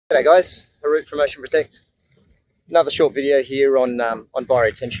G'day guys, Harout from Ocean Protect. Another short video here on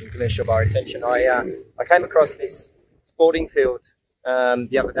bioretention, commercial bioretention. I came across this sporting field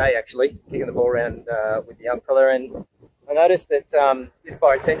the other day actually, kicking the ball around with the young fella, and I noticed that this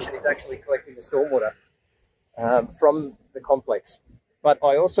bioretention is actually collecting the stormwater from the complex. But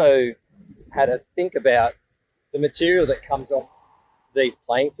I also had a think about the material that comes off these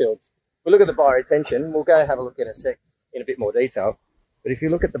playing fields. If we look at the bioretention, we'll go have a look in a sec in a bit more detail. But if you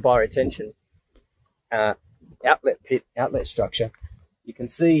look at the bioretention outlet structure, you can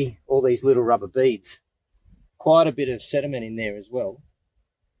see all these little rubber beads. Quite a bit of sediment in there as well.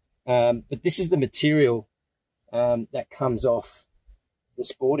 But this is the material that comes off the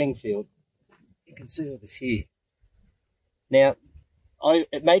sporting field. You can see all this here. Now,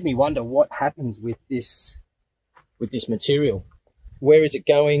 it made me wonder what happens with this material. Where is it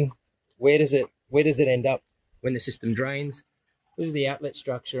going? Where does it end up when the system drains? This is the outlet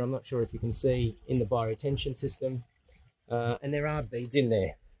structure. I'm not sure if you can see in the bioretention system, and there are beads in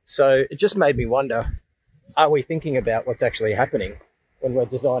there. So it just made me wonder, are we thinking about what's actually happening when we're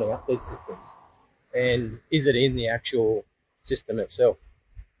designing up these systems? And is it in the actual system itself?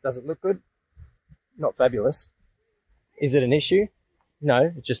 Does it look good? Not fabulous. Is it an issue?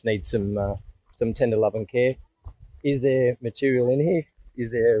 No, it just needs some tender love and care. Is there material in here?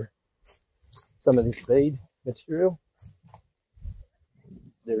 Is there some of this bead material?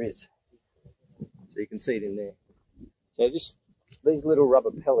 There is. So you can see it in there. So these little rubber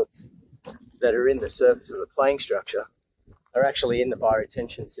pellets that are in the surface of the playing structure are actually in the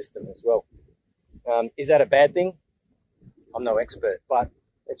bioretention system as well. Is that a bad thing? I'm no expert, but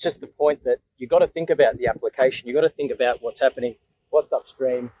it's just the point that you've got to think about the application. You've got to think about what's happening, what's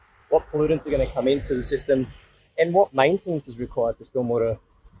upstream, what pollutants are going to come into the system, and what maintenance is required for stormwater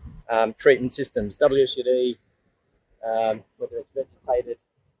treatment systems, WSUD, whether it's vegetated,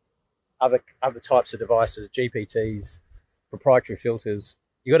 other types of devices, GPTs, proprietary filters.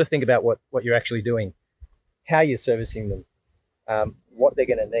 You've got to think about what you're actually doing, how you're servicing them, what they're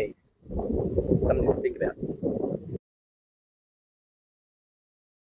going to need. Something to think about.